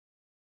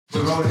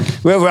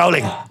We're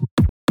rolling.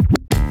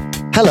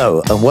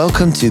 Hello and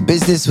welcome to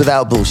Business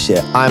Without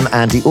Bullshit. I'm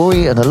Andy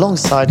Oury and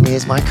alongside me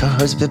is my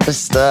co-host Pippa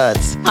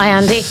Sturts. Hi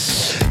Andy.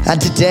 And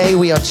today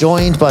we are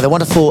joined by the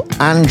wonderful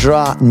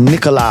Andra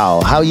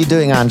Nicolau. How are you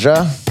doing,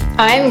 Andra?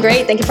 I'm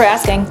great. Thank you for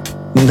asking.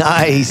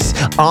 Nice.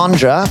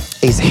 Andra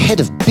is head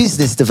of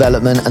business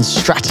development and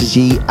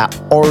strategy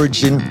at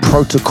Origin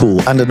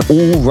Protocol and an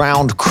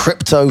all-round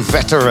crypto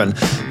veteran.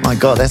 My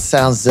God, that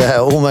sounds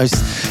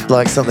almost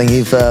like something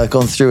you've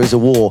gone through as a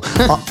war.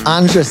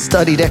 Andra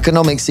studied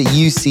economics at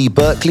UC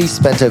Berkeley,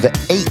 spent over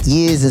 8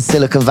 years in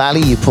Silicon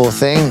Valley, you poor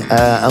thing,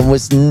 and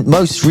was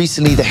most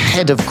recently the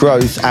head of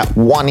growth at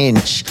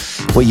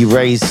 1inch, where you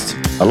raised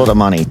a lot of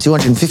money,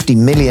 250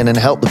 million, and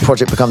helped the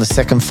project become the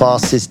second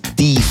fastest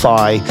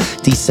DeFi,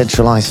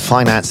 decentralized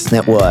finance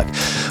network.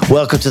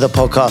 Welcome to the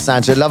podcast,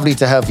 Andra. Lovely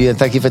to have you, and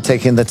thank you for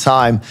taking the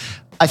time.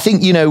 I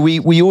think,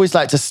 we always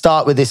like to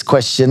start with this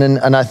question,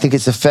 and I think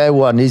it's a fair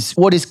one, is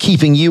what is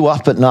keeping you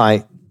up at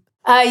night?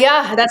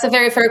 Yeah, that's a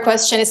very fair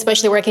question,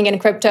 especially working in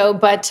crypto.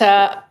 But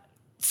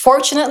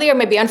fortunately, or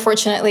maybe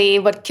unfortunately,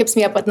 what keeps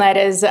me up at night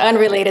is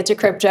unrelated to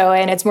crypto,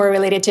 and it's more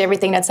related to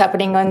everything that's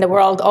happening in the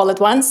world all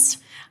at once.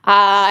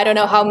 I don't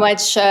know how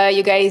much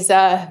you guys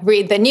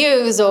read the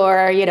news,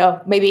 or,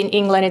 maybe in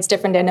England it's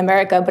different than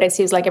America, but it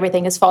seems like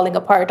everything is falling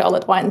apart all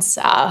at once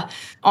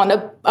on the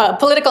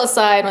political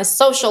side, on the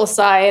social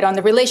side, on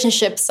the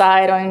relationship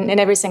side, in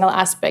every single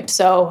aspect.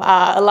 So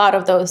a lot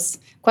of those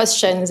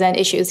questions and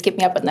issues keep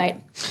me up at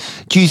night.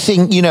 Do you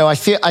think,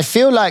 I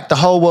feel like the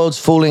whole world's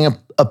falling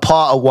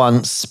apart at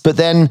once, but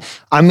then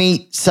I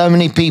meet so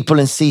many people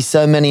and see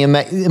so many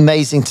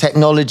amazing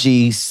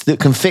technologies that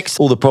can fix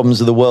all the problems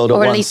of the world at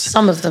once. Or at least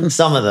some of them.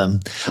 Some of them.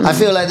 I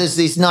feel like there's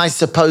these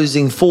nice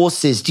opposing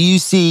forces. Do you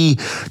see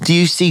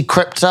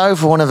crypto,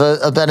 for want of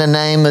a better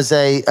name, as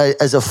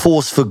a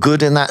force for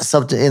good in that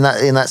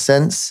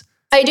sense?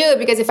 I do,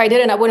 because if I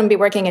didn't, I wouldn't be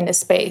working in this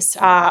space.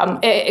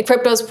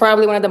 Crypto is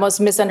probably one of the most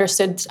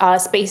misunderstood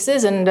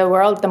spaces in the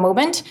world at the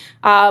moment.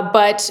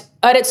 But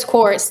at its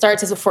core, it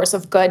starts as a force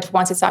of good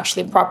once it's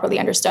actually properly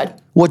understood.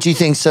 What do you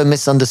think is so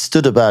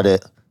misunderstood about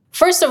it?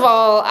 First of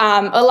all,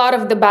 a lot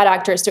of the bad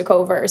actors took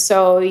over.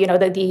 So,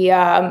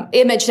 the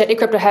image that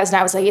crypto has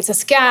now is like, it's a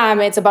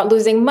scam. It's about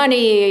losing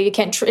money.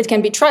 It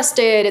can be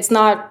trusted. It's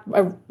not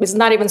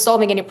even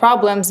solving any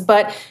problems.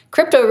 But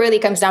crypto really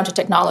comes down to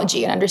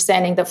technology and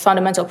understanding the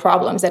fundamental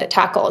problems that it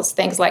tackles.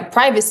 Things like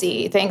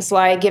privacy, things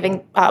like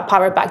giving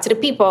power back to the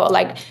people,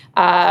 like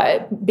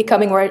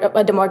becoming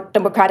a more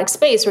democratic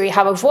space where you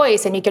have a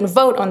voice and you can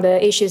vote on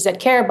the issues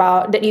that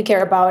you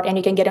care about, and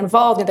you can get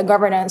involved in the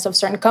governance of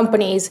certain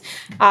companies.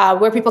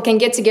 Where people can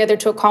get together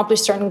to accomplish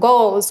certain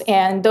goals.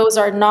 And those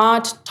are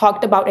not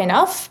talked about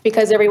enough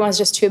because everyone's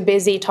just too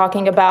busy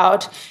talking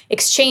about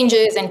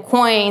exchanges and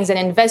coins and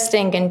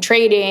investing and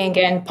trading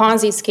and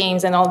Ponzi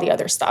schemes and all the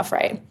other stuff,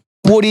 right?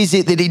 What is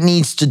it that it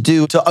needs to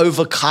do to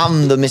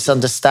overcome the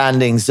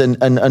misunderstandings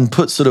and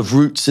put sort of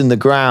roots in the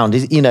ground?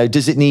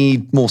 Does it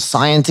need more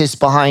scientists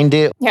behind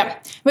it? Yeah,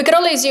 we could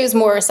always use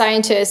more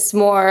scientists,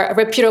 more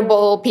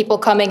reputable people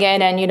coming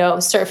in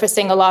and,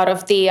 surfacing a lot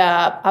of the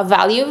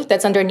value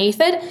that's underneath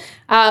it.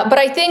 But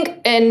I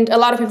think, and a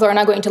lot of people are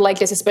not going to like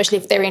this, especially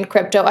if they're in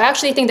crypto, I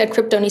actually think that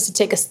crypto needs to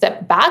take a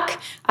step back.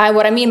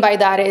 What I mean by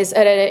that is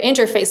at an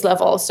interface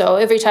level. So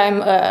every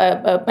time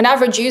an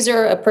average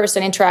user, a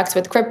person interacts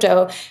with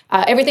crypto,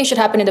 everything should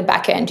happen in the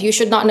back end. You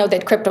should not know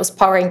that crypto is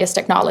powering this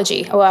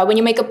technology. When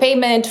you make a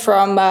payment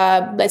from,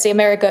 let's say,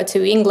 America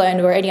to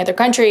England or any other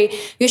country,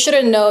 you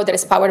shouldn't know that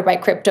it's powered by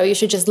crypto. You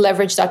should just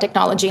leverage that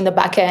technology in the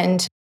back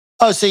end.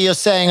 Oh, so you're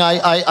saying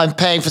I'm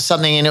paying for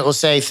something and it will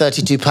say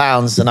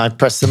 £32 and I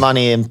press the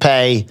money and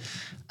pay.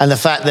 And the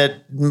fact that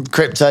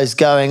crypto is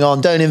going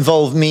on, don't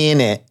involve me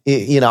in it.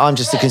 I'm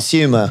just a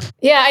consumer.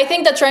 Yeah, I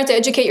think that trying to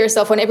educate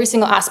yourself on every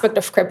single aspect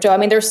of crypto. I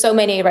mean, there's so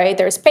many, right?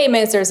 There's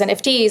payments, there's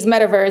NFTs,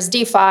 metaverse,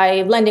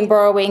 DeFi, lending,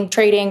 borrowing,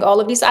 trading, all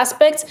of these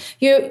aspects.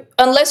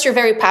 Unless you're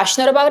very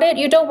passionate about it,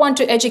 you don't want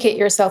to educate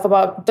yourself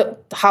about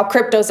how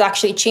crypto is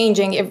actually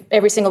changing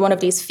every single one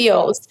of these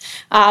fields.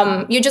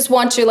 You just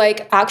want to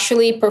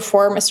actually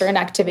perform a certain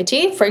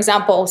activity. For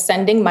example,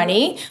 sending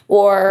money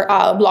or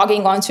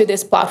logging onto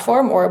this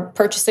platform or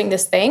purchasing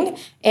this thing,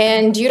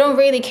 and you don't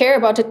really care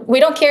about it. We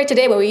don't care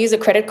today when we use a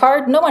credit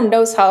card. No one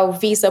knows how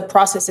Visa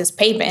processes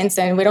payments,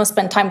 and we don't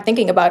spend time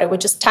thinking about it. We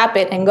just tap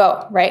it and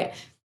go, right?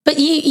 But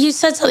you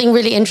said something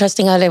really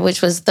interesting earlier,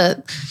 which was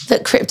that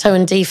crypto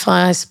and DeFi,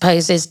 I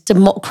suppose, is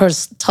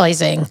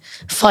democratizing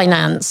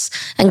finance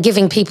and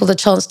giving people the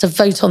chance to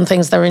vote on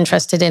things they're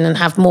interested in and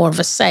have more of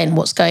a say in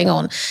what's going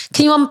on.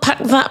 Can you unpack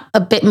that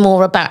a bit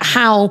more about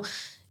how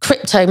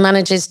crypto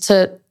manages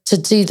to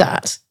do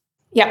that?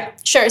 Yeah,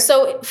 sure.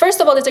 So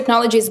first of all, the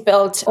technology is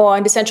built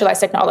on decentralized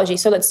technology.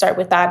 So let's start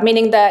with that,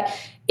 meaning that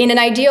In an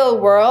ideal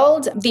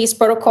world, these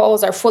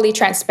protocols are fully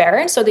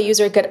transparent, so the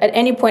user could at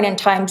any point in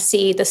time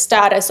see the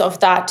status of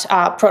that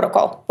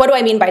protocol. What do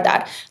I mean by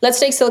that? Let's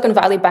take Silicon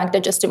Valley Bank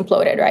that just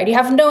imploded, right? You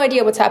have no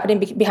idea what's happening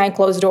behind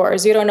closed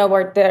doors. You don't know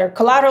what their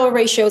collateral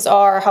ratios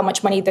are, how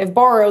much money they've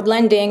borrowed,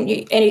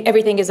 lending.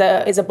 Everything is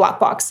a black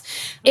box.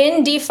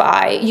 In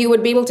DeFi, you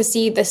would be able to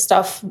see this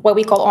stuff, what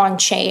we call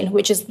on-chain,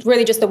 which is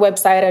really just a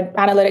website, an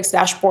analytics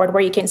dashboard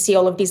where you can see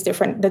all of these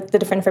different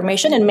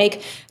information and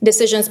make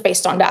decisions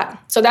based on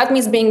that. So that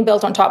means being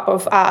built on top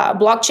of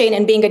blockchain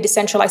and being a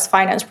decentralized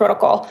finance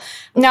protocol.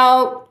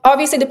 Now,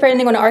 obviously,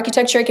 depending on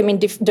architecture, it can mean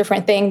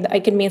different things.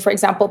 It can mean, for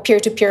example,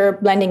 peer-to-peer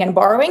lending and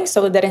borrowing,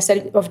 so that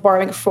instead of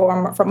borrowing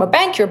from a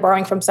bank, you're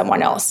borrowing from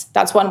someone else.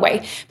 That's one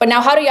way. But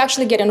now, how do you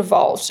actually get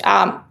involved?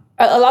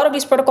 A lot of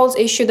these protocols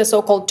issue the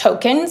so-called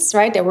tokens,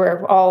 right, that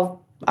we're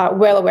all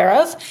well aware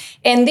of.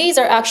 And these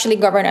are actually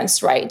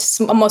governance rights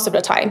most of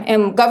the time.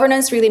 And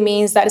governance really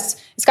means that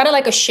it's kind of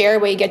like a share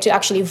where you get to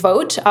actually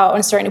vote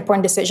on certain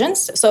important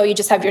decisions. So you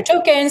just have your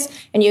tokens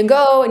and you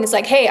go and it's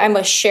like, hey, I'm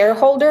a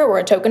shareholder or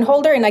a token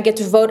holder and I get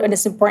to vote on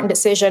this important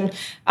decision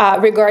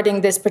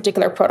regarding this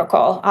particular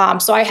protocol.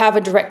 So I have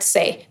a direct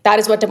say. That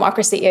is what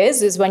democracy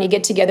is when you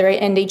get together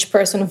and each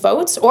person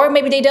votes, or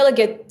maybe they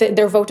delegate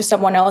their vote to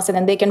someone else and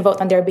then they can vote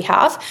on their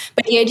behalf.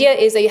 But the idea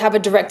is that you have a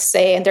direct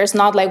say and there's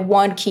not like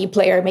one key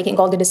player making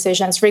all the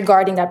decisions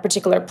regarding that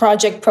particular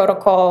project,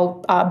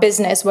 protocol,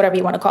 business, whatever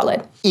you want to call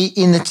it.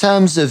 In the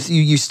terms of,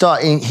 you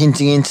start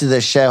hinting into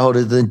the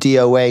shareholder, the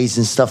DOAs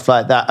and stuff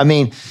like that. I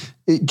mean,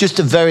 just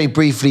to very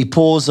briefly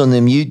pause on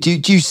them,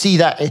 do you see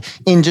that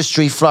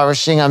industry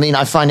flourishing? I mean,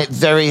 I find it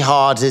very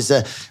hard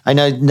I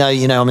know,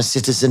 I'm a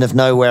citizen of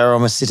nowhere, or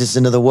I'm a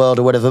citizen of the world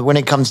or whatever. When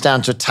it comes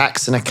down to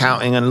tax and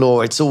accounting and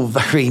law, it's all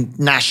very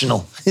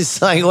national.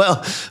 It's like,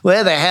 well,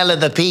 where the hell are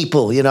the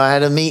people? I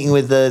had a meeting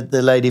with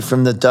the lady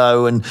from the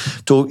DOE and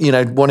talk,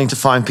 wanting to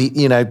find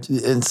people,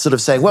 and sort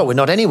of saying, well, we're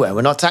not anywhere.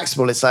 We're not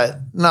taxable. It's like,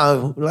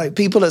 no, like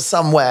people are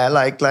somewhere,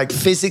 like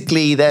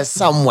physically they're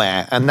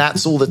somewhere. And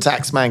that's all the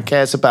tax man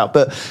cares about.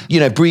 But,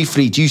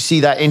 briefly, do you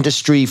see that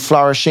industry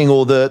flourishing,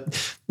 or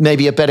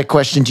maybe a better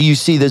question, do you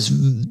see this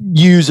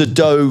user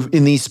DOE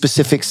in these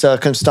specific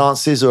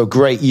circumstances, or a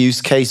great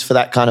use case for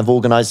that kind of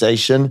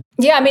organization?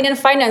 Yeah, I mean, in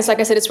finance, like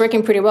I said, it's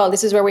working pretty well.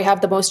 This is where we have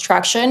the most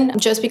traction,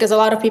 just because a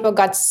lot of people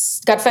got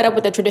fed up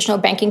with the traditional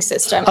banking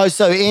system. Oh,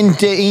 so in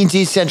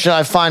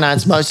decentralized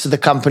finance, most of the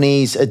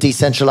companies are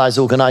decentralized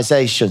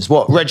organizations.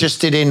 What,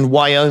 registered in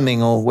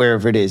Wyoming or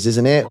wherever it is,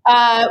 isn't it?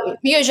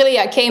 Usually,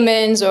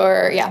 Caymans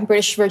or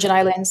British Virgin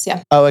Islands,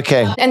 Oh,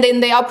 okay. And then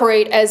they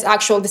operate as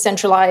actual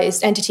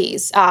decentralized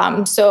entities.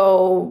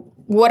 So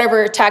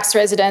whatever tax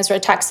residence or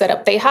tax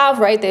setup they have,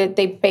 right,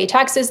 they pay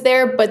taxes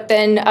there. But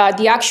then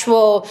the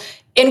actual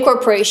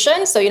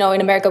incorporation, so,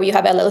 in America, we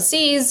have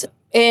LLCs.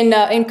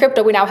 In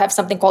crypto, we now have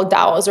something called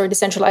DAOs, or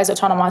decentralized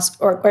autonomous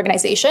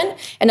organization.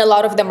 And a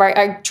lot of them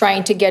are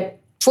trying to get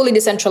fully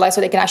decentralized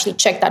so they can actually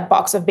check that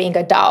box of being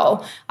a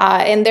DAO.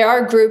 And there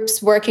are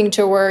groups working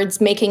towards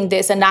making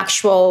this an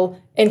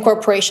actual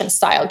incorporation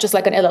style, just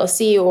like an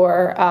LLC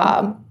or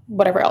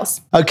whatever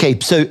else. Okay,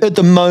 so at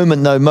the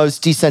moment, though,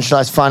 most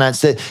decentralized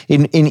finance,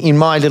 in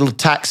my little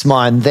tax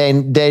mind,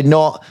 then they're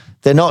not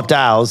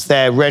DAOs.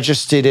 They're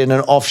registered in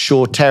an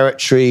offshore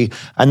territory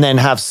and then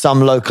have some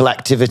local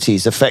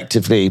activities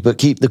effectively, but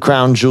keep the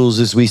crown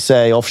jewels, as we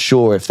say,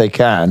 offshore if they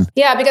can.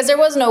 Yeah, because there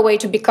was no way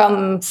to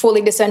become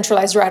fully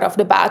decentralized right off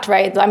the bat,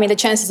 right? I mean, the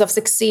chances of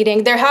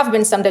succeeding, there have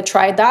been some that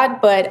tried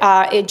that, but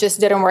it just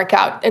didn't work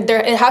out.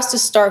 It has to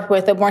start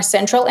with a more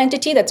central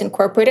entity that's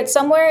incorporated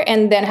somewhere,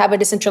 and then have a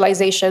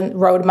decentralization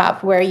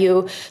roadmap where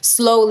you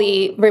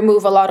slowly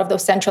remove a lot of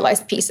those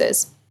centralized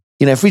pieces.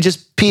 If we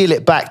just peel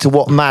it back to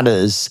what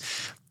matters,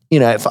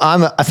 if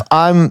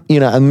I'm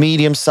a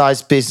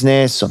medium-sized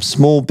business, I'm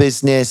small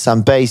business,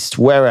 I'm based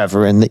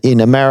wherever in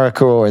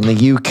America or in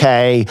the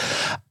UK,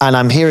 and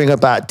I'm hearing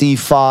about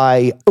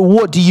DeFi,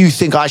 what do you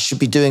think I should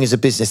be doing as a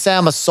business? Say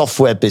I'm a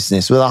software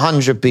business with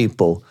 100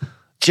 people.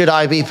 Should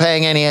I be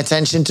paying any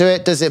attention to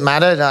it? Does it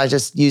matter? Do I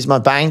just use my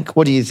bank?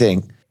 What do you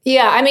think?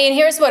 Yeah, I mean,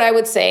 here's what I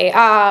would say.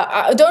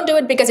 Don't do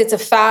it because it's a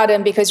fad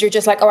and because you're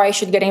just like, oh, I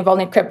should get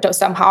involved in crypto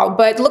somehow.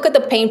 But look at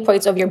the pain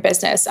points of your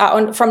business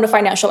from the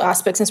financial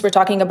aspect, since we're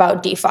talking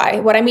about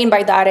DeFi. What I mean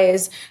by that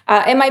is,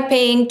 am I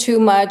paying too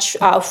much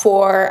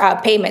for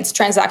payments,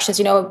 transactions?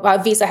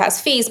 Visa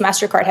has fees,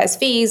 MasterCard has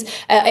fees.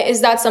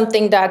 Is that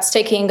something that's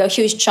taking a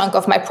huge chunk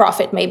of my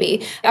profit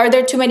maybe? Are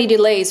there too many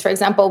delays? For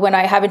example, when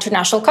I have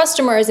international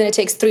customers and it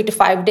takes 3 to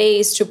 5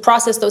 days to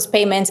process those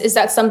payments, is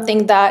that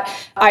something that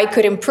I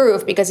could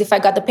improve? Because if I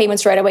got the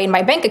payments right away in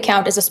my bank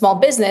account as a small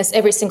business,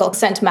 every single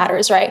cent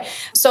matters, right?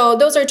 So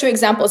those are two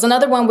examples.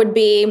 Another one would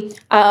be,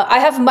 I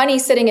have money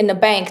sitting in the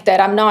bank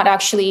that I'm not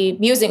actually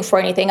using for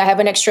anything. I have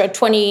an extra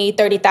 $20,000,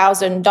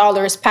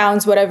 $30,000,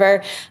 pounds,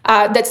 whatever,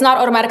 that's not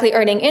automatically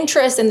earning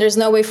interest. And there's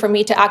no way for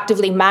me to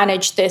actively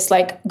manage this,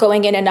 like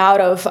going in and out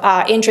of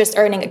interest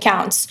earning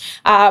accounts.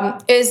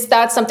 Is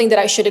that something that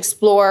I should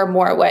explore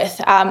more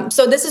with?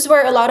 So this is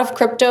where a lot of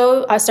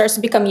crypto starts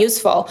to become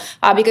useful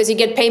because you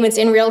get payments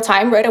in real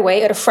time right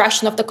away at a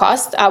fraction of the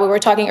cost. We were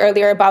talking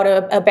earlier about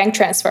a bank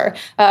transfer.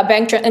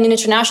 An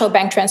international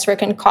bank transfer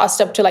can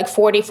cost up to like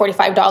 $40,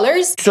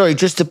 $45. Sorry,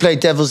 just to play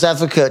devil's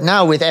advocate,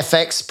 now with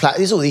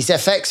there's all these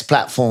FX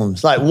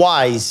platforms like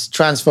Wise,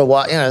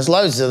 TransferWise, there's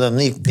loads of them.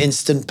 The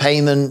instant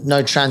payment,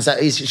 no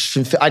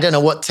transaction. I don't know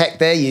what tech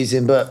they're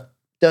using, but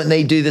don't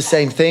they do the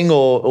same thing,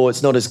 or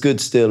it's not as good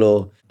still?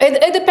 Or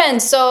it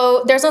depends.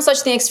 So there's no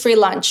such thing as free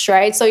lunch,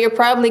 right? So you're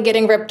probably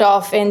getting ripped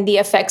off in the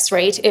FX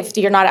rate if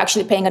you're not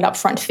actually paying an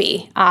upfront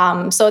fee.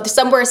 So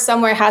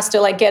somewhere has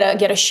to like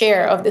get a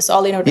share of this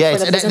all in order for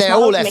the business they're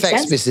model all to make FX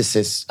sense.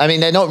 businesses. I mean,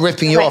 they're not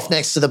ripping you off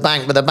next to the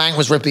bank, but the bank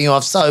was ripping you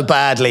off so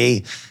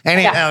badly.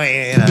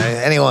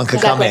 Anyone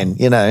could come in.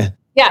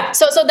 Yeah,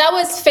 so that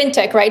was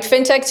fintech, right?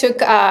 Fintech took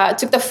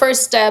the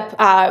first step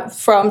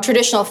from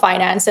traditional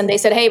finance, and they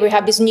said, "Hey, we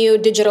have this new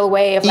digital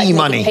way of like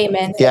making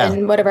payments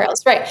and whatever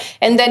else, right?"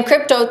 And then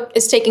crypto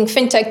is taking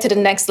fintech to the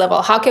next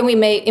level. How can we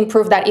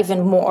improve that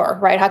even more,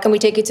 right? How can we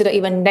take it to the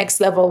even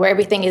next level where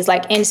everything is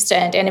like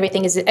instant and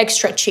everything is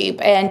extra cheap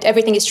and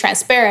everything is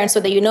transparent, so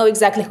that you know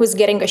exactly who's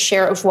getting a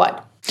share of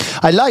what?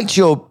 I liked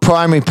your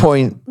primary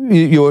point,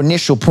 your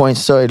initial point.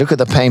 Sorry, look at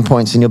the pain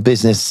points in your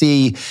business.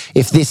 See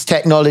if this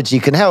technology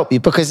can help you,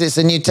 because it's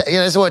a new,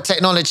 that's what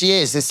technology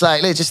is. It's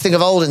like, just think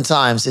of olden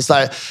times. It's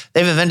like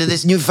they've invented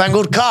this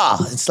newfangled car.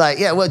 It's like,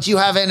 do you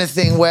have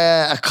anything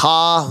where a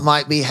car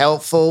might be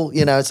helpful?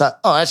 It's like,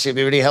 actually, it'd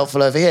be really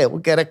helpful over here. We'll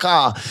get a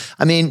car.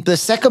 I mean, the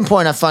second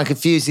point I find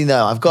confusing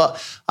though, I've got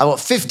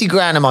 50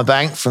 grand in my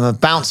bank from a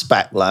bounce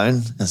back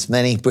loan, as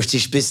many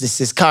British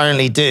businesses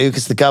currently do,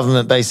 because the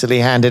government basically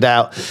handed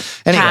out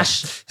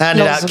cash,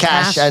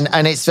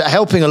 and it's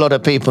helping a lot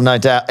of people, no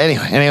doubt.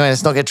 Anyway,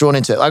 let's not get drawn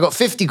into it. I got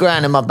 50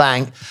 grand in my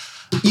bank.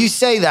 You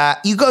say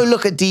that, you go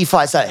look at DeFi,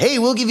 it's like, hey,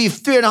 we'll give you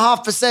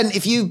 3.5%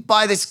 if you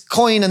buy this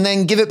coin and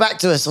then give it back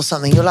to us or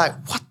something. You're like,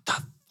 what the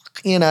fuck?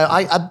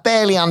 I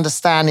barely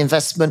understand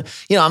investment.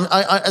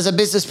 I, as a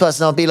business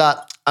person, I'll be like,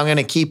 I'm going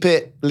to keep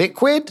it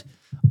liquid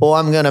or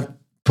I'm going to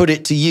put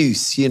it to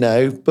use,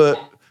 but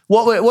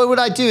what would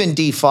I do in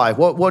DeFi?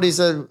 What is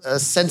a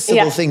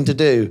sensible thing to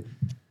do?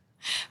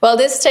 Well,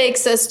 this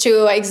takes us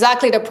to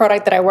exactly the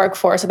product that I work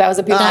for. So that was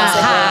a beautiful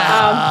segue.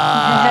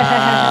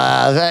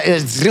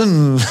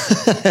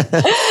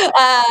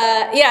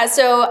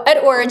 So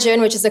at Origin,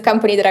 which is a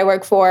company that I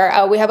work for,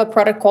 we have a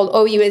product called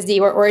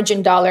OUSD or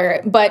Origin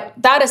Dollar. But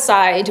that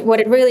aside, what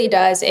it really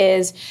does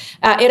is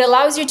it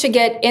allows you to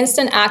get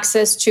instant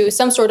access to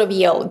some sort of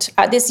yield.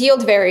 This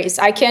yield varies.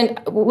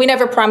 We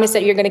never promise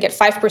that you're going to get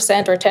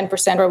 5% or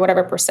 10% or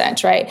whatever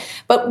percent, right?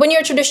 But when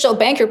you're a traditional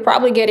bank, you're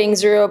probably getting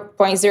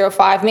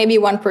 0.05, maybe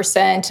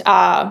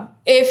 1%.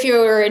 If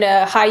you're in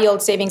a high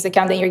yield savings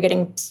account, then you're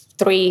getting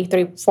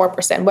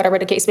 4%, whatever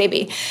the case may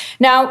be.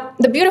 Now,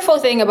 the beautiful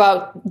thing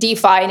about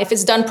DeFi, and if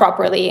it's done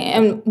properly,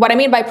 and what I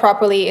mean by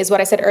properly is what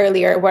I said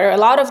earlier, where a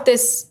lot of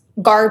this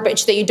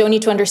garbage that you don't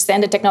need to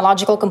understand the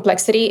technological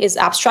complexity is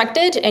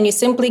abstracted, and you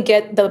simply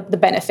get the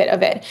benefit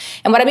of it.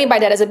 And what I mean by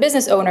that, as a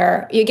business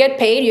owner, you get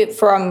paid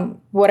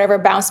from whatever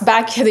bounce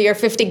back your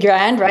 50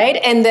 grand, right?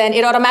 And then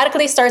it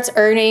automatically starts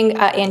earning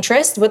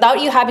interest without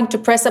you having to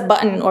press a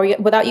button or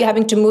without you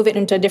having to move it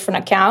into a different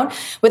account,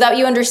 without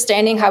you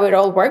understanding how it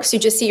all works. You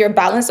just see your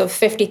balance of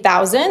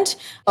 50,000.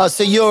 Oh,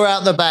 so you're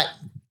out the back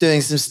doing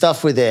some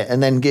stuff with it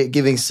and then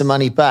giving some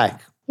money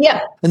back.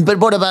 Yeah. But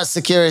what about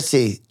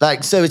security?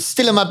 So it's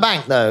still in my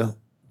bank though?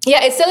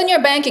 Yeah, it's still in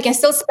your bank. You can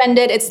still spend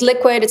it. It's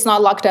liquid. It's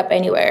not locked up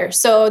anywhere.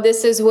 So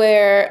this is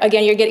where,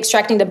 again, you're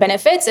extracting the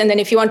benefits. And then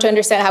if you want to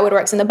understand how it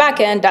works in the back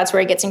end, that's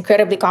where it gets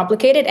incredibly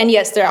complicated. And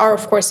yes, there are,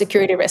 of course,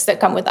 security risks that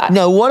come with that.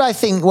 No, what I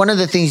think one of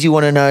the things you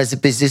want to know as a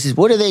business is,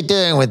 what are they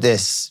doing with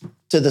this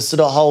to the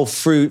sort of whole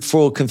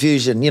fraud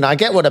confusion? I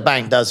get what a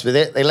bank does with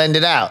it. They lend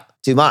it out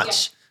too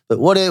much. Yeah. But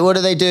what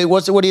do they do?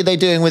 What are they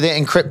doing with it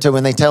in crypto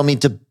when they tell me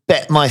to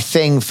bet my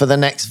thing for the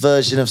next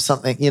version of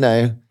something,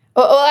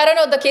 Well, I don't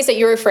know the case that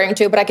you're referring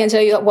to, but I can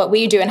tell you what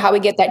we do and how we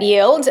get that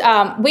yield.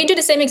 We do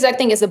the same exact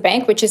thing as a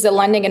bank, which is the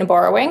lending and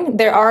borrowing.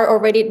 There are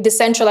already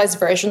decentralized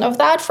versions of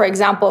that. For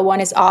example, one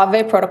is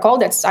Aave protocol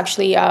that's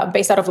actually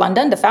based out of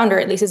London. The founder,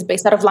 at least, is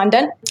based out of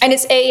London. And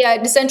it's a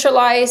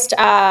decentralized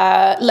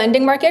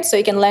lending market. So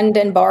you can lend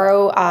and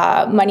borrow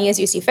money as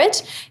you see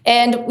fit.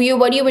 And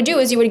what you would do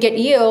is you would get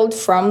yield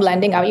from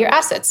lending out your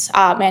assets.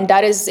 And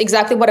that is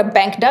exactly what a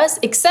bank does,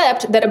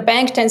 except that a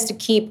bank tends to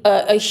keep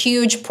a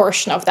huge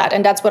portion of that.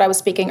 And that's what I was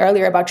speaking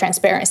earlier about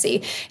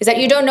transparency, is that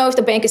you don't know if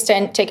the bank is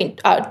taking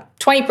 20%,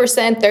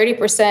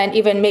 30%,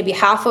 even maybe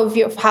half of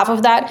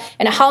that,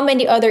 and how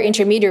many other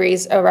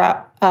intermediaries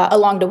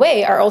along the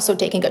way are also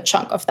taking a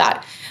chunk of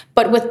that.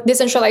 But with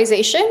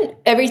decentralization,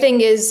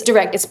 everything is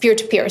direct. It's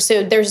peer-to-peer.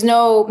 So there's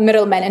no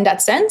middleman in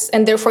that sense.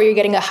 And therefore, you're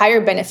getting a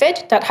higher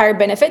benefit. That higher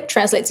benefit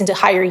translates into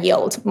higher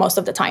yield most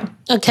of the time.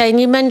 Okay,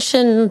 and you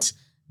mentioned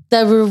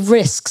there were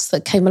risks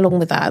that came along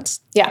with that.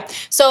 Yeah.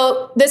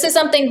 So this is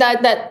something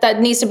that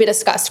needs to be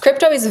discussed.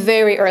 Crypto is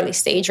very early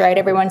stage, right?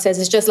 Everyone says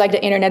it's just like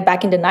the internet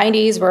back in the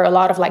 90s, where a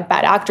lot of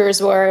bad actors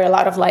were, a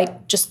lot of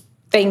just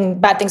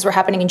bad things were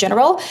happening in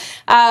general.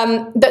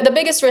 The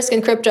biggest risk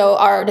in crypto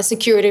are the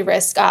security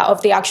risk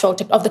of the actual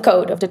of the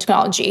code of the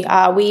technology.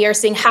 We are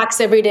seeing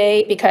hacks every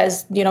day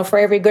because for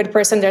every good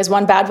person there's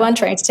one bad one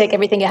trying to take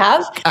everything you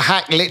have. A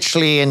hack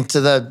literally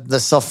into the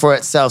software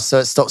itself, so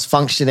it stops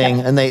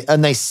functioning, and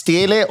they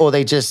steal it, or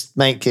they just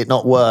make it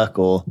not work,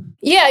 or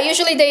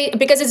usually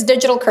because it's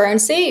digital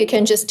currency, you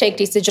can just take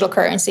these digital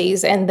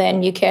currencies and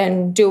then you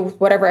can do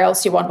whatever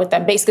else you want with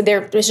them. Basically,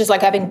 it's just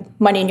like having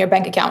money in your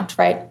bank account,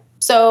 right?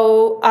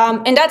 So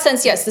in that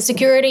sense, yes, the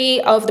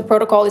security of the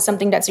protocol is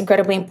something that's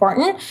incredibly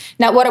important.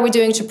 Now, what are we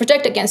doing to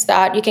protect against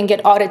that? You can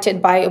get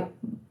audited by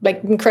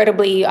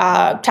incredibly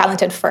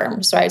talented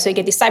firms, right? So you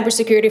get these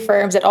cybersecurity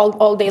firms that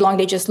all day long,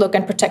 they just look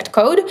and protect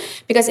code,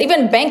 because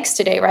even banks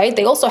today, right,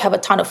 they also have a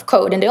ton of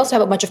code and they also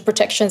have a bunch of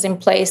protections in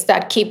place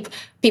that keep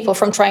people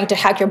from trying to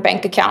hack your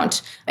bank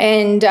account.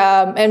 And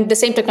the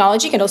same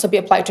technology can also be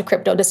applied to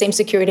crypto, the same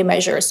security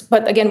measures.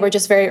 But again, we're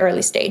just very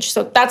early stage.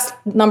 So that's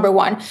number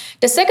one.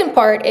 The second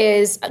part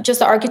is just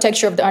the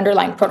architecture of the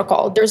underlying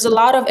protocol. There's a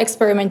lot of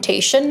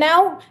experimentation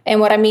now. And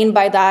what I mean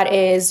by that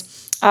is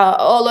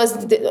all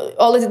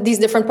of these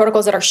different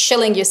protocols that are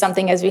shilling you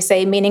something, as we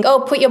say, meaning,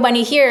 put your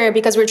money here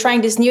because we're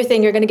trying this new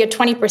thing, you're going to get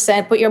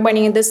 20%, put your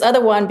money in this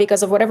other one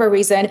because of whatever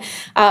reason.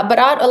 But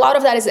a lot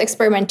of that is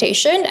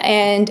experimentation,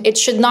 and it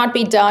should not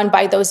be done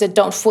by those that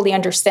don't fully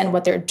understand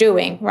what they're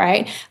doing,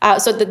 right?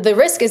 So the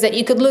risk is that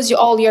you could lose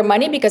all your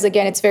money because,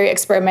 again, it's very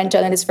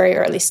experimental and it's very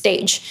early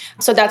stage.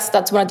 So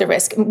that's one of the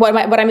risks.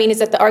 What I mean is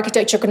that the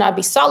architecture could not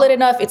be solid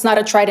enough. It's not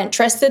a tried and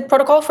trusted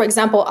protocol. For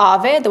example,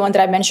 Aave, the one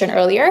that I mentioned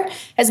earlier,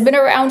 has been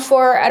around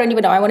for, I don't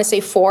even know, I want to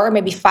say 4,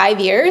 maybe 5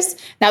 years.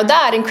 Now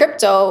that in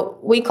crypto,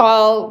 we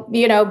call,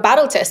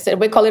 battle tested.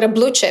 We call it a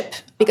blue chip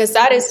because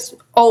that is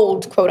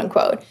old, quote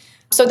unquote.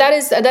 So that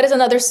is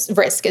another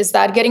risk, is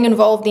that getting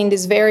involved in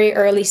these very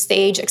early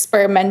stage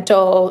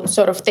experimental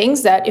sort of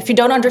things that if you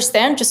don't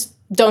understand, just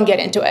don't get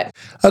into it.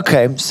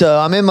 Okay, so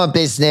I'm in my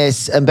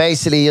business and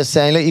basically you're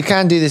saying, look, you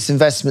can do this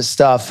investment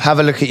stuff, have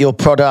a look at your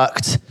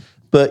product.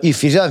 But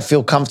if you don't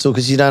feel comfortable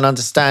because you don't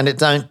understand it,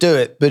 don't do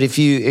it. But if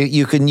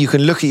you can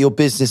look at your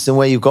business and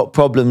where you've got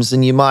problems,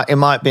 and it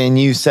might be a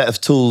new set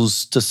of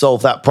tools to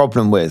solve that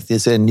problem with.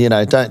 As in,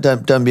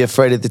 don't be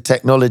afraid of the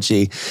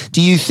technology.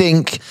 Do you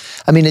think?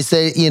 I mean, is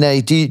there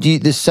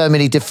there's so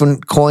many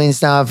different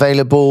coins now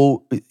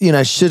available.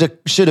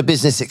 Should a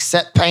business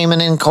accept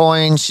payment in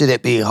coins? Should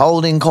it be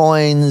holding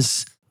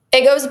coins?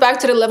 It goes back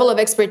to the level of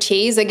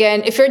expertise.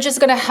 Again, if you're just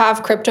going to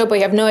have crypto, but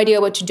you have no idea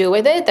what to do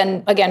with it,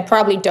 then again,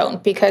 probably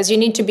don't, because you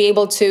need to be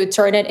able to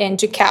turn it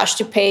into cash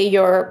to pay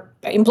your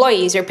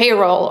employees, your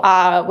payroll,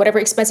 whatever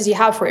expenses you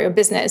have for your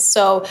business.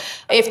 So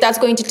if that's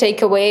going to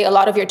take away a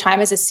lot of your time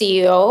as a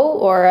CEO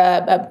or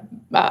a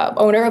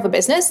owner of a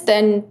business,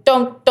 then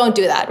don't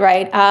do that,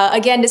 right?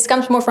 Again, this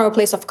comes more from a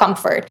place of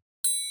comfort.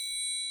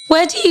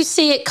 Where do you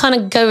see it kind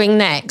of going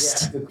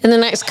next in the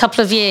next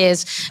couple of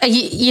years?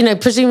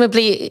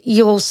 Presumably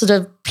you're sort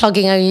of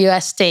plugging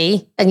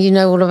OUSD and you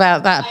know all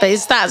about that. But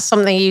is that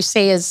something you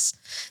see as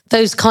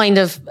those kind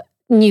of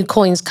new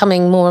coins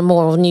coming more and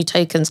more, or new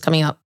tokens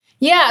coming up?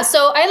 Yeah,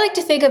 so I like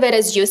to think of it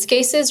as use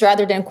cases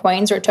rather than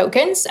coins or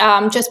tokens,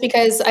 just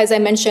because, as I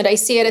mentioned, I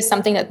see it as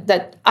something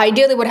that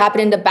ideally would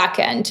happen in the back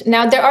end.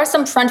 Now, there are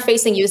some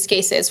front-facing use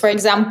cases, for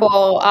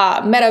example,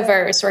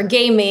 metaverse or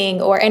gaming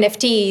or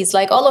NFTs,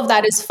 like all of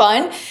that is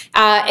fun,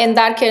 and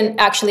that can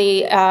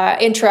actually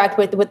interact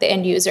with the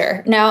end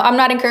user. Now, I'm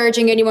not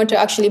encouraging anyone to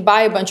actually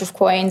buy a bunch of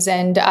coins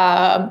and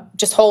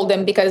just hold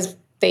them because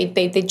they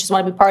just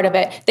want to be part of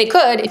it. They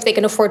could if they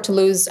can afford to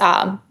lose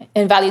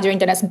in value during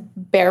the next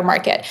bear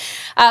market.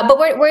 But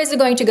where is it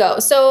going to go?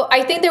 So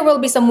I think there will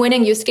be some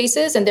winning use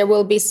cases and there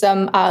will be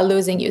some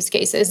losing use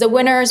cases. The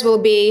winners will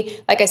be,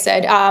 like I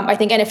said, I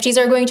think NFTs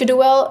are going to do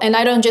well. And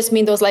I don't just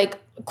mean those like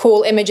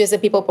cool images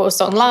that people post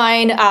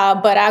online,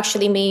 but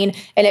actually mean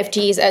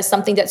NFTs as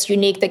something that's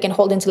unique, that can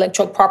hold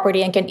intellectual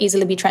property and can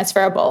easily be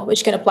transferable,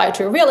 which can apply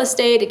to real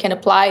estate, it can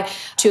apply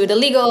to the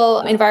legal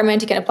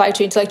environment, it can apply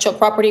to intellectual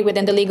property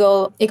within the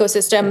legal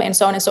ecosystem, and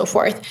so on and so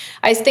forth.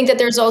 I think that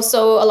there's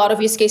also a lot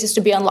of use cases to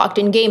be unlocked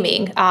in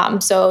gaming.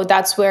 So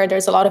that's where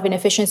there's a lot of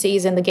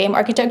inefficiencies in the game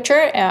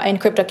architecture,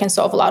 and crypto can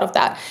solve a lot of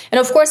that. And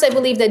of course, I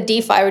believe that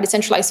DeFi, or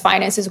decentralized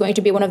finance, is going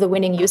to be one of the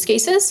winning use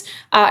cases.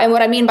 And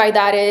what I mean by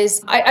that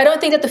is, I don't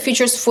think that the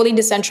future is fully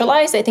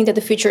decentralized. I think that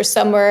the future is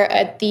somewhere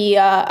at the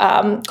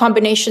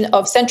combination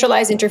of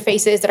centralized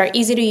interfaces that are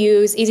easy to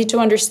use, easy to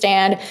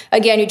understand.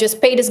 Again, you just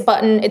pay this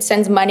button, it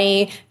sends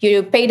money.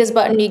 You pay this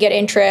button, you get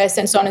interest,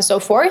 and so on and so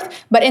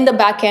forth. But in the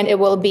back end, it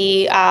will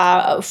be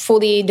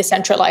fully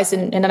decentralized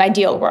in an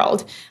ideal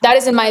world. That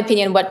is, in my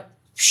opinion, what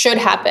should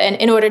happen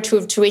in order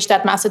to reach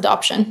that mass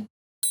adoption.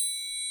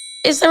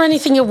 Is there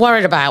anything you're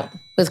worried about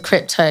with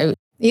crypto?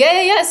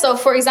 Yeah. So,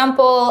 for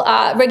example,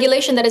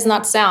 regulation that is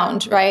not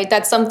sound, right?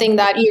 That's something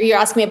that you're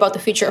asking me about the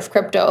future of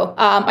crypto.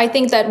 I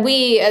think that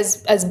we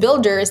as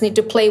builders need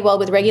to play well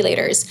with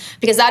regulators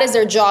because that is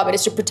their job. It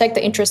is to protect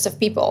the interests of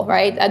people,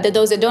 right?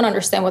 Those that don't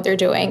understand what they're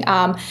doing.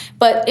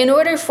 But in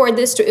order for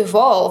this to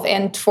evolve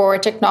and for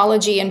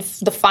technology and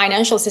the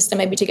financial system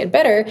maybe to get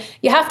better,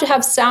 you have to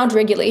have sound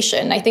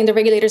regulation. I think the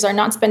regulators are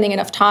not spending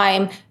enough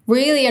time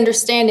really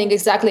understanding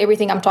exactly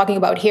everything I'm talking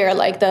about here,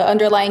 like the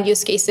underlying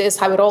use cases,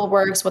 how it all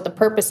works, what the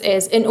purpose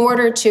is, in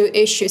order to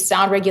issue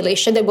sound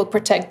regulation that will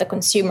protect the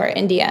consumer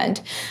in the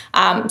end.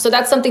 So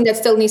that's something that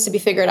still needs to be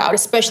figured out,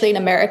 especially in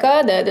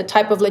America. The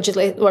type of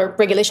legislation or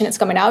regulation that's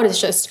coming out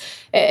is just,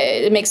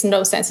 it makes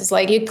no sense. It's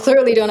like, you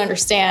clearly don't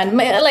understand.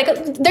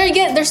 Like,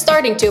 they're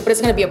starting to, but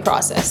it's going to be a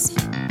process.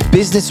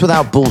 Business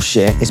Without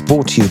Bullshit is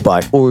brought to you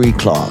by Oury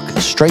Clark,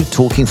 straight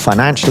talking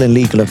financial and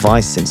legal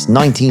advice since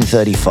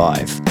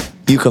 1935.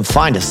 You can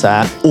find us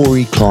at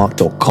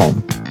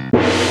ouryclark.com.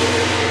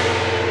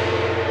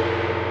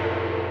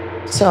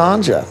 So,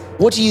 Andra,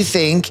 what do you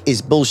think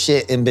is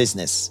bullshit in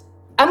business?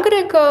 I'm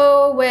going to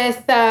go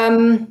with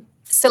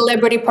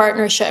celebrity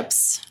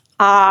partnerships.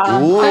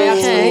 I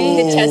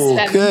absolutely detest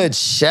them. Good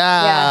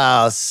shout.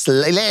 Yeah.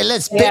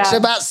 Let's bitch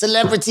about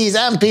celebrities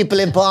and people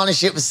in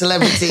partnership with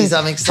celebrities.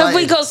 I'm excited. Have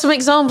we got some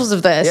examples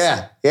of this?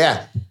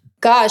 Yeah.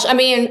 Gosh, I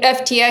mean,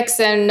 FTX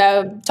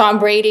and Tom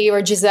Brady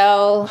or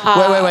Giselle.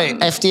 Wait.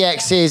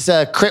 FTX is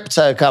a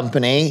crypto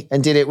company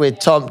and did it with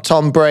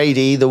Tom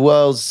Brady, the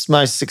world's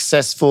most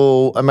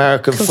successful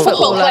American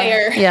football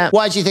player. Yeah.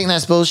 Why do you think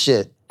that's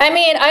bullshit? I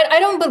mean, I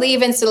don't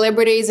believe in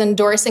celebrities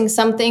endorsing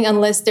something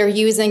unless they're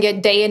using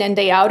it day in and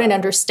day out and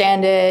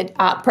understand it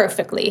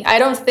perfectly. I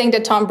don't think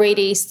that Tom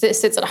Brady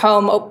sits at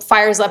home,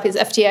 fires up his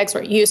FTX,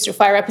 or used to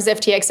fire up his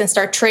FTX and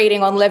start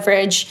trading on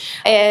leverage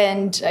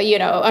and,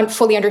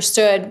 fully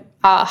understood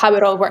how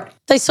it all worked.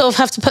 They sort of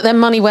have to put their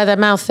money where their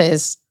mouth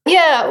is.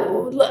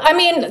 Yeah, I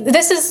mean,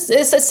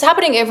 it's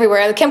happening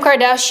everywhere. Kim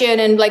Kardashian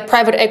and like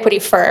private equity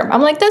firm.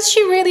 I'm like, does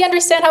she really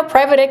understand how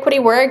private equity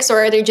works,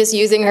 or are they just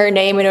using her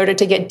name in order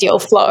to get deal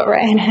flow,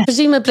 right?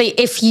 Presumably,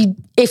 if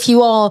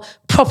you are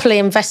properly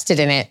invested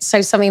in it,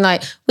 so something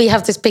like we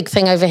have this big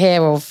thing over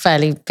here, or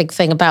fairly big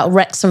thing about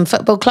Wrexham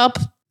Football Club.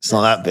 It's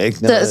not that big.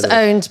 That's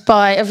owned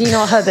by, have you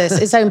not heard this?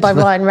 It's owned by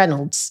Ryan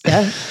Reynolds.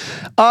 Yeah.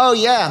 Oh,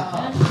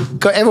 yeah.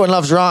 Everyone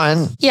loves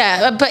Ryan.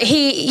 Yeah, but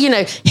he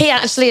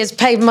actually has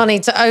paid money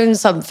to own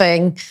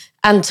something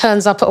and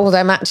turns up at all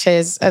their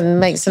matches and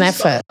makes an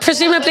effort.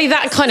 Presumably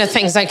that kind of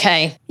thing's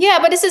okay. Yeah,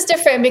 but this is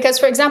different because,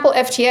 for example,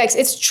 FTX,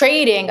 it's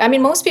trading. I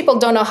mean, most people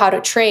don't know how to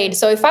trade.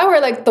 So if I were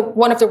like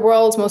one of the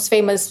world's most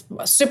famous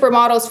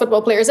supermodels,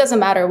 football players, doesn't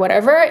matter,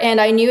 whatever, and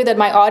I knew that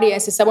my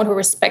audience is someone who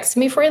respects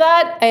me for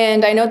that,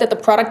 and I know that the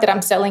product that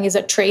I'm selling is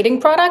a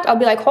trading product, I'll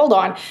be like, hold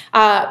on,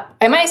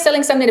 am I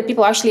selling something that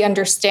people actually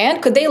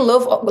understand? Could they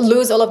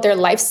lose all of their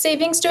life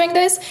savings doing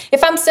this?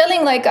 If I'm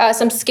selling like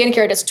some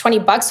skincare that's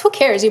 $20, who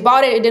cares? You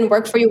bought it, it didn't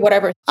work for you,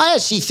 whatever. I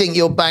actually think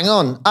you're bang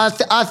on. I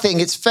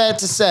think it's fair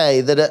to say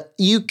that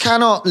you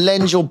cannot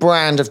lend your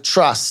brand of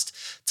trust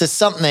to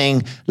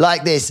something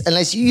like this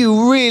unless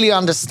you really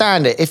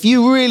understand it. If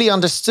you really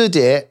understood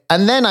it,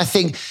 and then I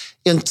think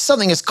in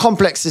something as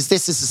complex as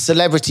this as a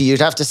celebrity, you'd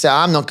have to say,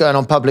 I'm not going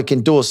on public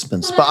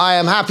endorsements, but I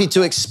am happy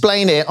to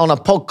explain it on a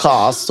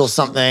podcast or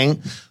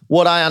something,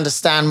 what I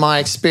understand, my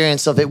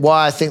experience of it,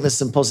 why I think there's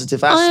some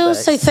positive aspects. I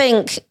also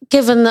think,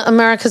 given that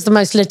America's the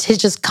most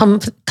litigious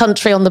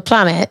country on the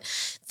planet,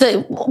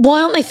 that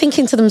why aren't they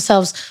thinking to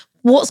themselves,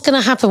 what's going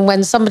to happen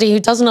when somebody who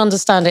doesn't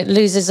understand it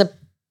loses a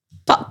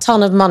butt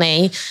ton of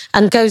money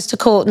and goes to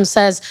court and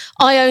says,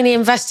 I only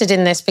invested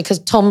in this because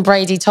Tom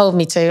Brady told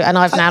me to and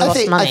I've now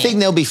lost money. I think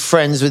they'll be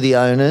friends with the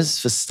owners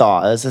for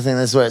starters. I think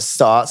that's where it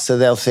starts. So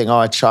they'll think,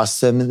 I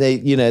trust them.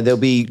 There'll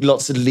be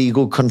lots of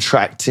legal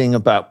contracting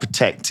about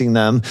protecting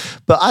them.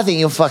 But I think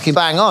you're fucking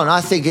bang on.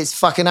 I think it's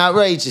fucking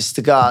outrageous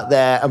to go out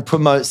there and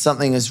promote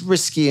something as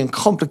risky and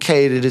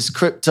complicated as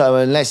crypto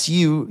unless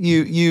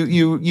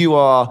you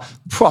are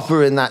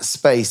proper in that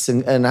space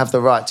and have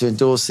the right to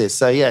endorse it.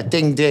 So yeah,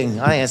 ding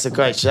ding. I think it's a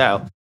great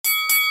shout.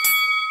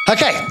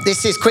 Okay,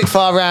 this is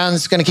quickfire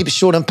rounds. Going to keep it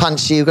short and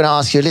punchy. We're going to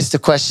ask you a list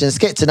of questions,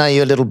 get to know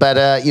you a little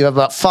better. You have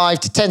about 5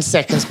 to 10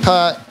 seconds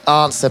per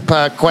answer,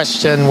 per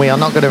question. We are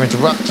not going to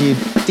interrupt you.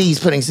 Dee's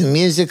putting some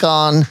music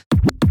on.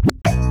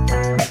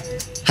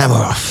 Hammer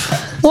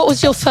off. What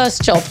was your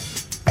first job?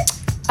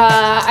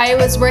 I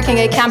was working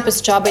a campus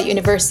job at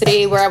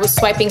university where I was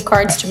swiping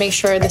cards to make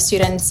sure the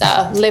students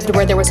lived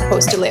where they were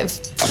supposed to live.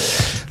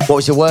 What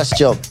was your worst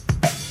job?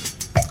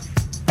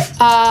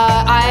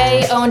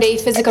 I owned a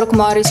physical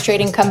commodities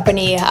trading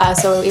company.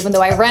 So even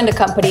though I ran the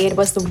company, it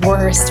was the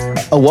worst.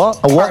 A what?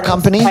 A what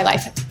company? My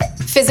life.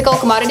 Physical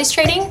commodities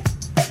trading.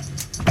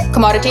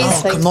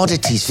 Commodities. Oh,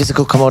 commodities.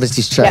 Physical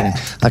commodities trading.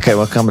 Yeah. Okay,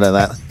 we'll come to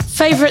that.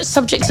 Favorite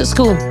subject at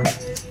school?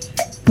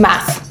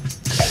 Math.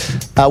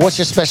 What's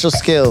your special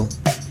skill?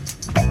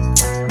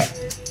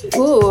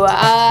 Ooh,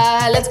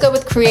 let's go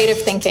with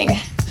creative thinking.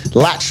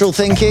 Lateral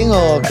thinking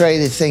or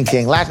creative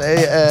thinking?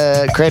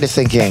 Creative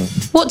thinking.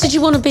 What did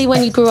you want to be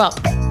when you grew up?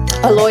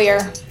 A lawyer.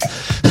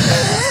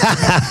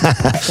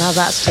 Now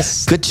that's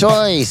just Good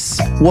choice.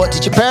 What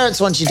did your parents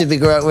want you to be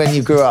when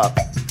you grew up?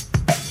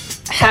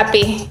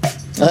 Happy.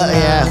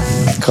 Yeah,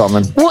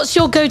 common. What's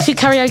your go-to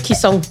karaoke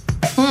song?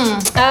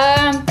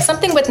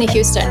 Something Whitney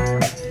Houston.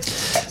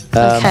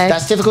 Okay.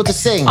 That's difficult to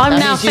sing. I'm That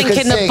now means you can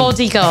thinking The sing.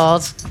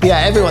 Bodyguard. Yeah,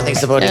 everyone thinks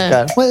The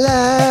Bodyguard.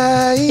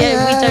 Well,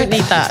 Yeah, we don't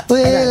need that.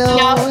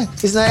 No.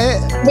 Isn't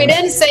that it? We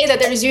didn't say that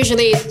there's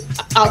usually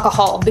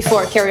alcohol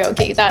before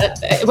karaoke.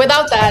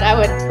 Without that, I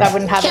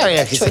wouldn't have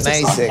Karaoke's choices.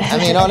 amazing. I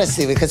mean,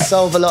 honestly, we could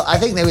solve a lot. I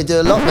think they would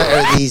do a lot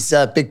better at these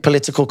big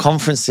political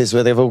conferences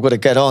where they've all got to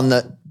get on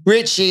that.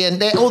 Richie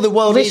and all the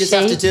world leaders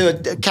have to do a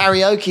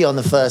karaoke on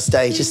the first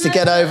day just to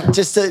get over,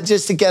 just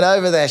to get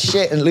over their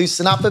shit and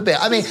loosen up a bit.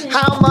 I mean,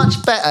 how much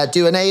better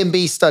do an A and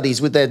B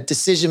studies with their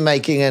decision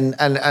making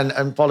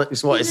and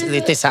politics? What is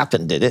it? This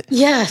happened, did it?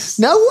 Yes.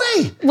 No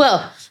way.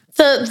 Well,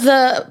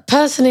 the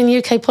person in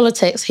UK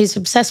politics who's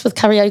obsessed with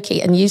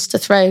karaoke and used to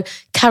throw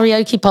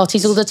karaoke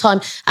parties all the time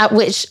at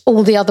which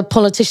all the other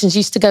politicians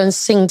used to go and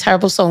sing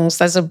terrible songs.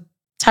 There's a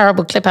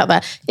terrible clip out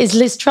there, is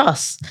Liz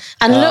Truss.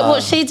 And look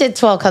what she did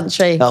to our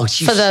country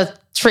for the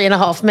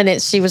 3.5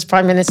 minutes she was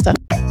Prime Minister.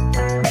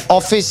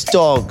 Office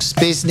dogs,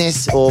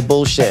 business or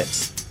bullshit?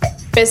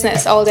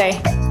 Business all day.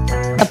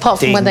 Apart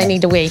from when they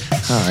need a wee.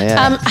 Oh,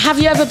 yeah. Have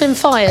you ever been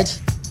fired?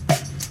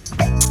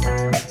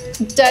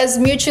 Does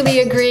mutually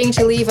agreeing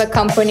to leave a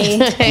company?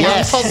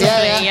 Yes, Possibly,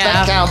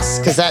 that counts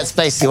because that's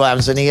basically what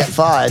happens when you get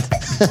fired.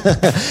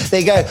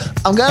 They go,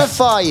 I'm going to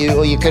fire you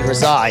or you could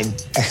resign.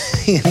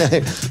 You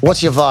know,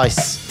 what's your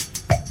vice?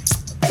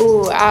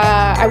 Ooh,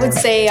 I would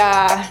say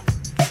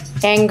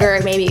anger,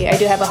 maybe. I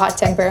do have a hot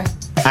temper.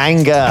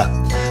 Anger.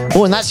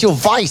 Oh, and that's your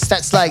vice.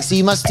 That's like, so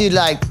you must do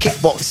like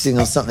kickboxing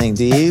or something,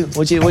 do you?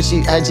 Or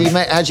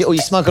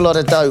you smoke a lot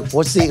of dope?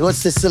 What's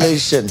the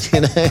solution?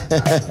 You know?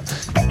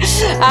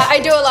 I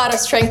do a lot of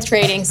strength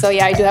training, so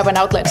yeah, I do have an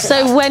outlet for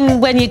So that.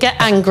 when you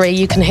get angry,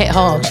 you can hit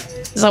hard.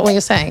 Is that what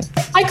you're saying?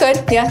 I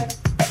could, yeah.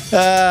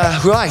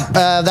 Right,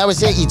 that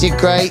was it. You did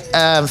great.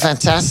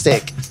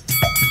 Fantastic.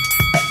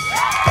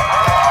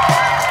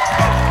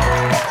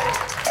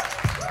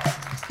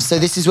 So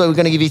this is where we're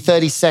going to give you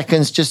 30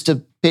 seconds just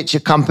to pitch a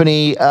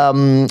company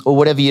or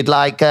whatever you'd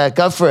like.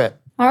 Go for it.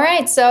 All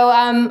right, so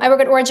I work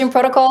at Origin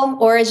Protocol.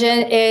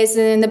 Origin is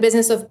in the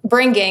business of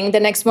bringing the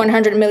next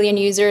 100 million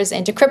users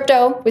into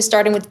crypto. We're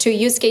starting with 2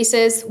 use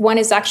cases. One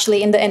is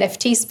actually in the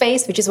NFT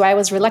space, which is why I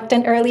was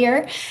reluctant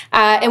earlier.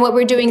 And what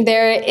we're doing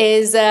there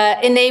is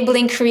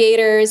enabling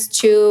creators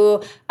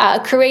to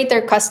create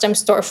their custom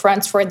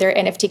storefronts for their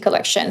NFT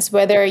collections.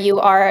 Whether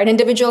you are an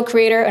individual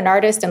creator, an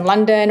artist in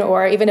London,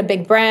 or even a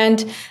big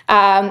brand,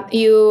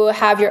 you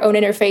have your own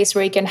interface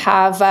where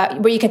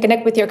you can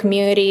connect with your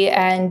community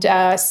and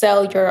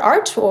sell your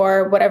art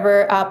or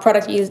whatever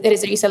product it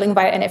is that you're selling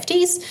via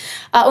NFTs.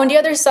 On the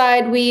other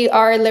side, we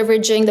are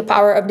leveraging the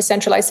power of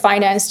decentralized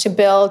finance to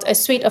build a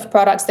suite of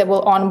products that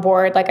will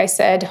onboard, like I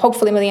said,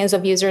 hopefully millions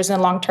of users in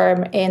the long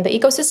term in the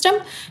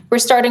ecosystem. We're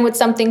starting with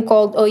something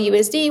called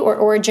OUSD or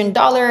Origin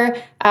Dollar,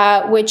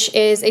 which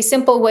is a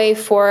simple way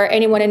for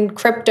anyone in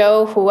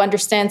crypto who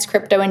understands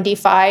crypto and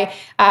DeFi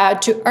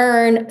to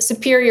earn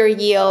superior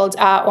yield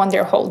on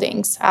their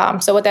holdings.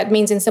 So what that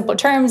means in simple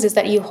terms is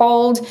that you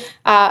hold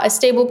a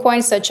stable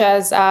coin such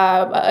as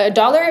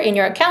 $1 in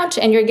your account,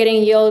 and you're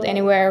getting yield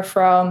anywhere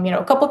from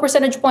a couple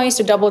percentage points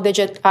to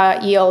double-digit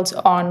yield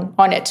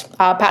on it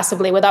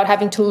passively, without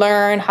having to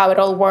learn how it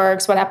all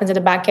works, what happens in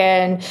the back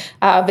end,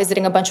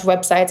 visiting a bunch of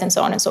websites, and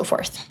so on and so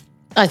forth.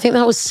 I think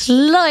that was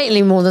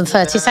slightly more than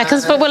 30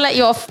 seconds, but we'll let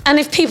you off. And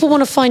if people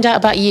want to find out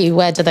about you,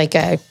 where do they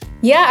go?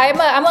 Yeah,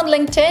 I'm on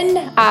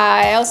LinkedIn.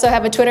 I also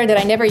have a Twitter that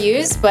I never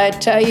use,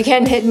 but you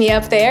can hit me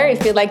up there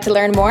if you'd like to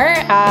learn more.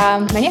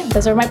 And yeah,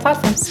 those are my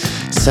platforms.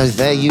 So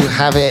there you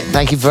have it.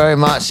 Thank you very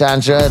much,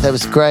 Andra. That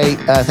was great.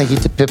 Thank you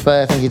to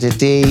Pippa. Thank you to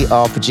Dee,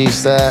 our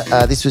producer.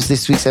 This was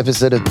this week's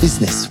episode of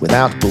Business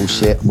Without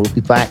Bullshit. We'll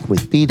be back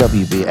with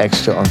BWB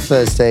Extra on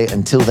Thursday.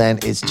 Until then,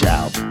 it's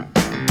ciao.